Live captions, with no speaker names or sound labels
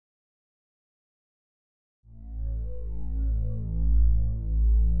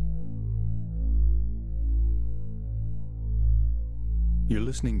You're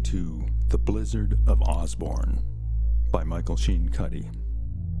listening to The Blizzard of Osborne by Michael Sheen Cuddy.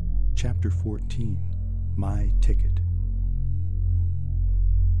 Chapter 14, My Ticket.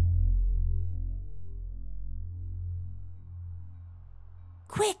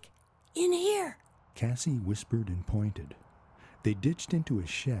 Quick! In here! Cassie whispered and pointed. They ditched into a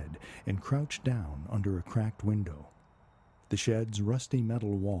shed and crouched down under a cracked window. The shed's rusty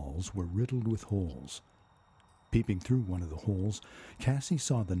metal walls were riddled with holes. Peeping through one of the holes, Cassie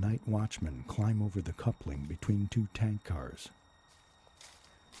saw the night watchman climb over the coupling between two tank cars.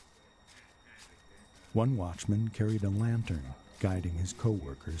 One watchman carried a lantern, guiding his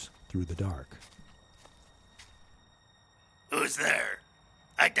co-workers through the dark. Who's there?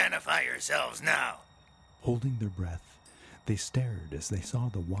 Identify yourselves now. Holding their breath, they stared as they saw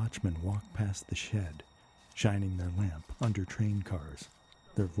the watchman walk past the shed, shining their lamp under train cars,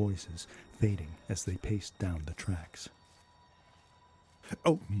 their voices fading as they paced down the tracks.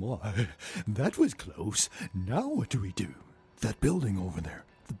 Oh my, that was close. Now what do we do? That building over there,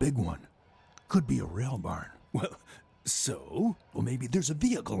 the big one, could be a rail barn. Well, so? Well, maybe there's a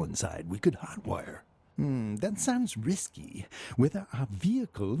vehicle inside we could hotwire. That sounds risky. Where there are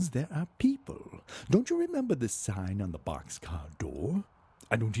vehicles, there are people. Don't you remember the sign on the boxcar door?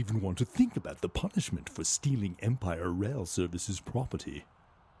 I don't even want to think about the punishment for stealing Empire Rail Services property.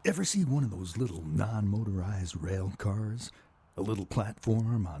 Ever see one of those little non-motorized rail cars? A little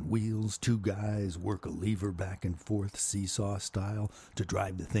platform on wheels, two guys work a lever back and forth seesaw style to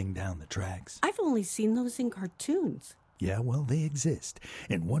drive the thing down the tracks. I've only seen those in cartoons. Yeah, well, they exist,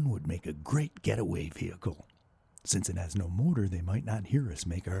 and one would make a great getaway vehicle. Since it has no motor, they might not hear us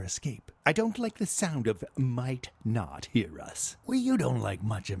make our escape. I don't like the sound of might not hear us. Well, you don't like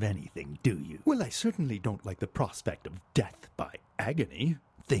much of anything, do you? Well, I certainly don't like the prospect of death by agony.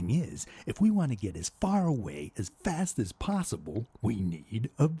 Thing is, if we want to get as far away as fast as possible, we need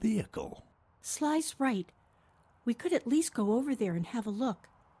a vehicle. Sly's right. We could at least go over there and have a look.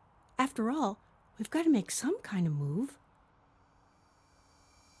 After all, we've got to make some kind of move.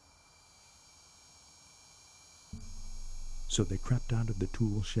 So they crept out of the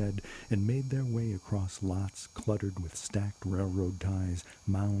tool shed and made their way across lots cluttered with stacked railroad ties,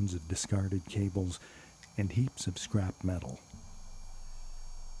 mounds of discarded cables, and heaps of scrap metal.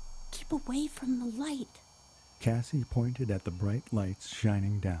 Keep away from the light. Cassie pointed at the bright lights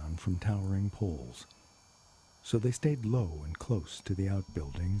shining down from towering poles. So they stayed low and close to the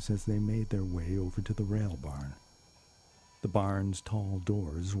outbuildings as they made their way over to the rail barn. The barn's tall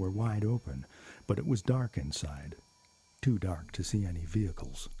doors were wide open, but it was dark inside. Too dark to see any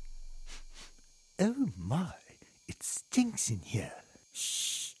vehicles. Oh my, it stinks in here.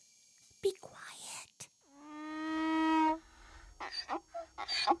 Shh! Be quiet.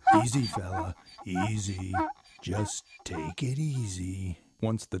 Easy, fella, easy. Just take it easy.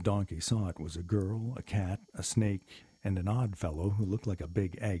 Once the donkey saw it was a girl, a cat, a snake, and an odd fellow who looked like a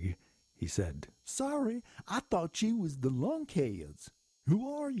big egg, he said, Sorry, I thought you was the lunkheads. Who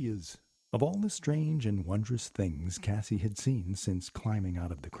are yous? Of all the strange and wondrous things Cassie had seen since climbing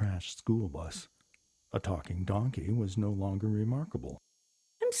out of the crashed school bus, a talking donkey was no longer remarkable.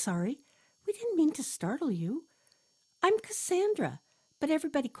 I'm sorry. We didn't mean to startle you. I'm Cassandra, but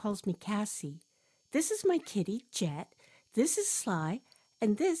everybody calls me Cassie. This is my kitty, Jet. This is Sly,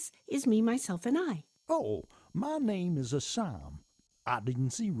 and this is me, myself, and I. Oh, my name is Assam. I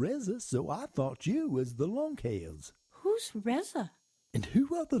didn't see Reza, so I thought you was the lunkheads. Who's Reza? And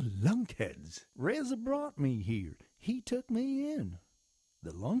who are the lunkheads? Reza brought me here. He took me in.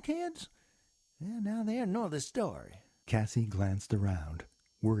 The lunkheads? Well, now they're another story. Cassie glanced around,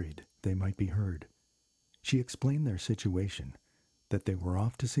 worried they might be heard. She explained their situation, that they were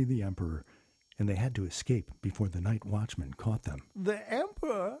off to see the Emperor, and they had to escape before the night watchman caught them. The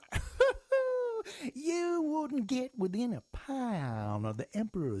Emperor? You wouldn't get within a pound of the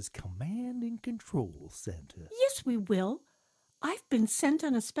Emperor's command and control center. Yes, we will. I've been sent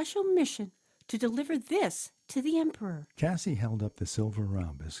on a special mission to deliver this to the Emperor. Cassie held up the silver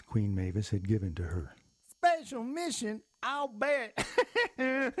rhombus Queen Mavis had given to her. Special mission? I'll bet.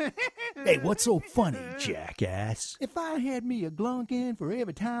 Hey, what's so funny, jackass? If I had me a glunkin for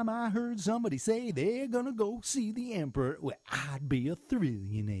every time I heard somebody say they're gonna go see the Emperor, well, I'd be a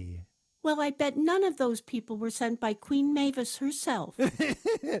trillionaire. Well, I bet none of those people were sent by Queen Mavis herself.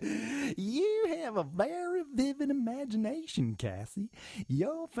 You have a very vivid imagination, Cassie.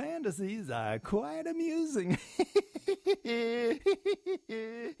 Your fantasies are quite amusing.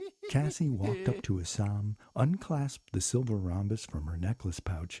 Cassie walked up to Assam, unclasped the silver rhombus from her necklace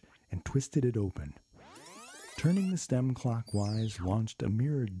pouch, and twisted it open. Turning the stem clockwise launched a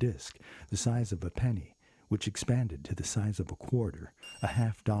mirrored disc the size of a penny, which expanded to the size of a quarter, a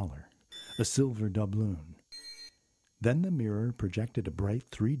 $50, a silver doubloon. Then the mirror projected a bright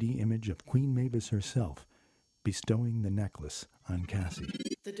 3D image of Queen Mavis herself, bestowing the necklace on Cassie.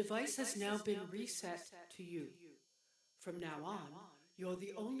 The device has now been reset to you. From now on, you're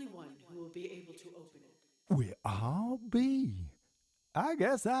the only one who will be able to open it. Well, I'll be. I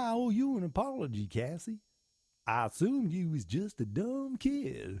guess I owe you an apology, Cassie. I assumed you was just a dumb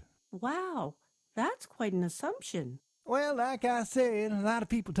kid. Wow, that's quite an assumption. Well, like I said, a lot of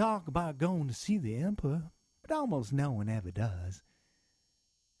people talk about going to see the Emperor, but almost no one ever does.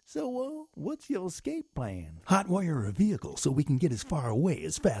 So, what's your escape plan? Hotwire a vehicle so we can get as far away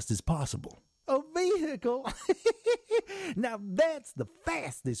as fast as possible. A vehicle? Now that's the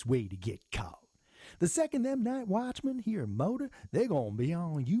fastest way to get caught. The second them night watchmen hear a motor, they're gonna be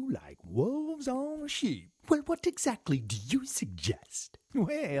on you like wolves on a sheep. Well, what exactly do you suggest?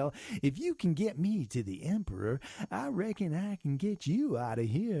 Well, if you can get me to the Emperor, I reckon I can get you out of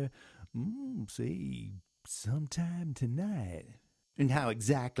here, say, sometime tonight. And how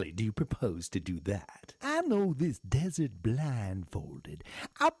exactly do you propose to do that? I know this desert blindfolded.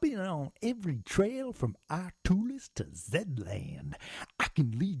 I've been on every trail from Artulis to Zedland. I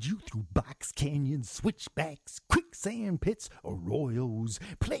can lead you through box canyons, switchbacks, quicksand pits, arroyos,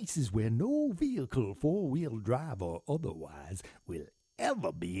 places where no vehicle, four-wheel drive or otherwise, will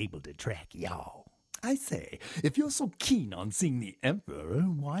ever be able to track y'all. I say, if you're so keen on seeing the Emperor,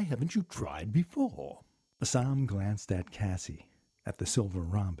 why haven't you tried before? Assam glanced at Cassie, at the silver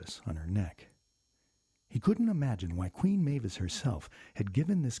rhombus on her neck. He couldn't imagine why Queen Mavis herself had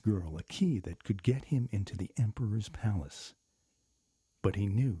given this girl a key that could get him into the Emperor's palace. But he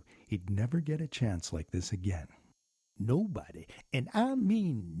knew he'd never get a chance like this again. Nobody, and I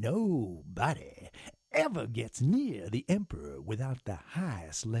mean nobody, ever gets near the Emperor without the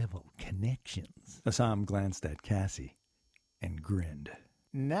highest level connections. Assam glanced at Cassie and grinned.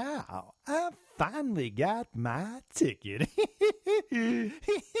 Now, I've finally got my ticket.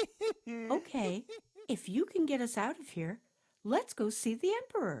 Okay, if you can get us out of here, let's go see the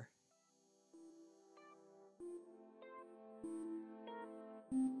Emperor.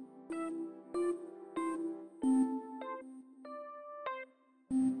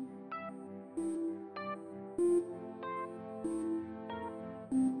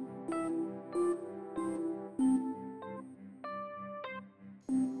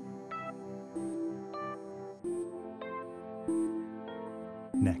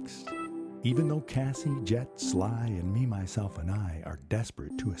 Next, even though Cassie, Jet, Sly, and me, myself, and I are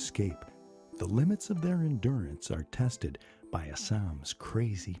desperate to escape, the limits of their endurance are tested by Assam's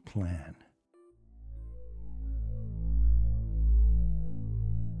crazy plan.